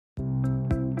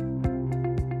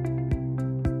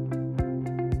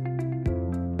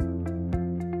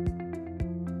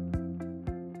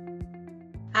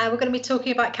We're going to be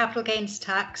talking about capital gains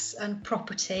tax and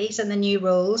properties and the new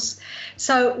rules.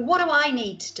 So what do I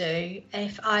need to do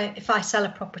if I sell a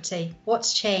property?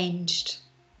 What's changed?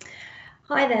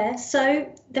 Hi there.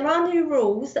 So there are new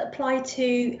rules that apply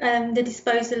to the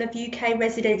disposal of UK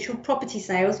residential property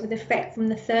sales with effect from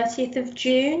the 30th of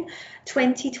June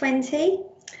 2020.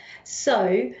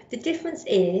 So the difference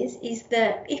is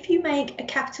that if you make a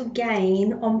capital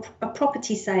gain on a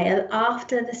property sale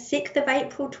after the 6th of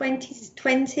April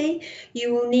 2020,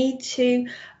 you will need to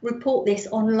report this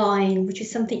online, which is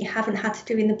something you haven't had to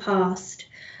do in the past.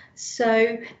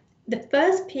 So the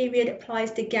first period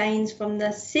applies to gains from the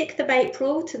 6th of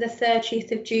April to the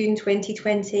 30th of June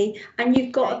 2020, and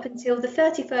you've got up until the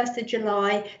 31st of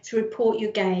July to report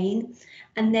your gain.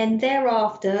 And then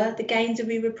thereafter, the gains will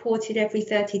be reported every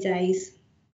 30 days.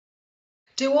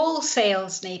 Do all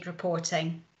sales need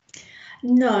reporting?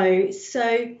 No.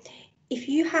 So if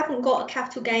you haven't got a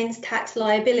capital gains tax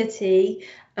liability,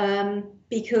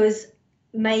 because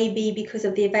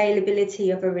of the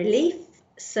availability of a relief,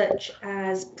 such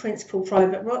as principal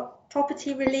private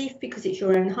property relief because it's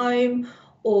your own home,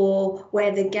 or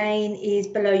where the gain is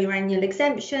below your annual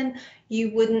exemption,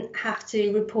 you wouldn't have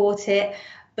to report it.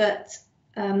 But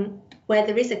where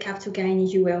there is a capital gain,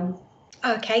 you will.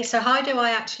 Okay, so how do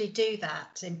I actually do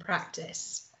that in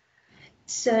practice?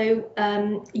 So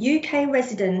UK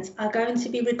residents are going to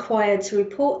be required to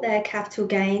report their capital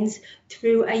gains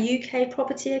through a UK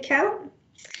property account.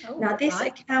 Now, this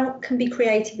account can be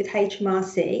created with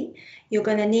HMRC. You're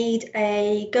going to need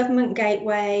a government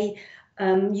gateway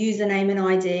username and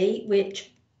ID,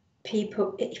 which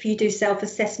people, if you do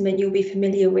self-assessment, you'll be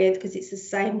familiar with because it's the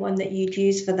same one that you'd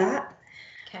use for that.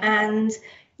 Okay. And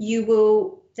you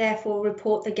will therefore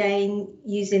report the gain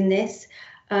using this.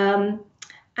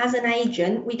 As an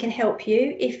agent, we can help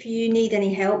you if you need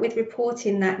any help with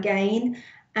reporting that gain.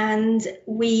 And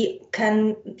we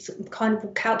can kind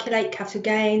of calculate capital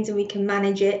gains and we can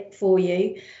manage it for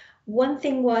you. One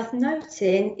thing worth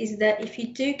noting is that if you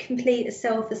do complete a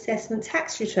self-assessment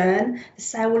tax return, the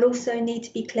sale will also need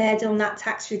to be cleared on that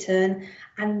tax return,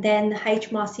 and then the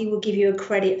HMRC will give you a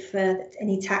credit for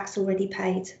any tax already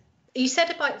paid. You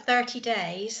said about 30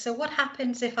 days. So what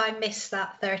happens if I miss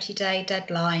that 30-day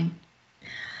deadline?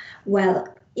 Well,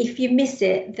 if you miss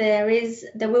it,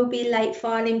 there will be late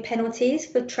filing penalties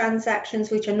for transactions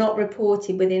which are not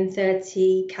reported within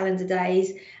 30 calendar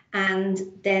days, and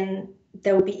then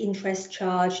there will be interest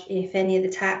charged if any of the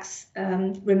tax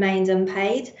remains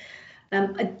unpaid.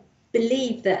 I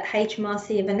believe that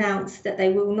HMRC have announced that they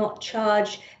will not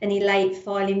charge any late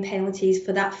filing penalties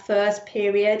for that first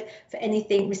period for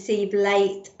anything received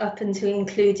late up until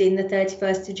including the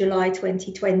 31st of July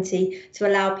 2020 to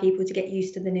allow people to get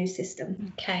used to the new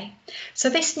system. Okay, so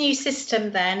this new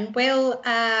system then will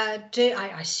I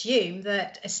assume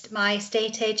that my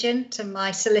estate agent and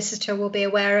my solicitor will be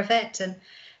aware of it, and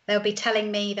they'll be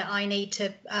telling me that I need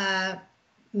to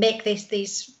make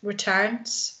these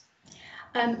returns.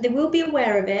 They will be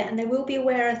aware of it, and they will be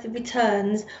aware of the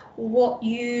returns. What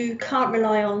you can't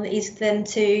rely on is them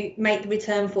to make the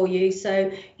return for you.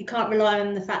 So you can't rely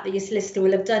on the fact that your solicitor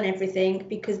will have done everything,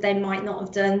 because they might not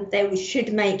have done. They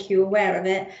should make you aware of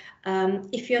it.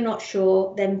 If you're not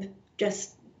sure, then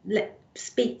just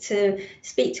speak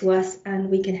to us, and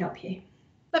we can help you.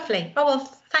 Lovely. Oh, well,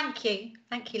 thank you,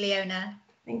 Leona.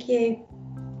 Thank you.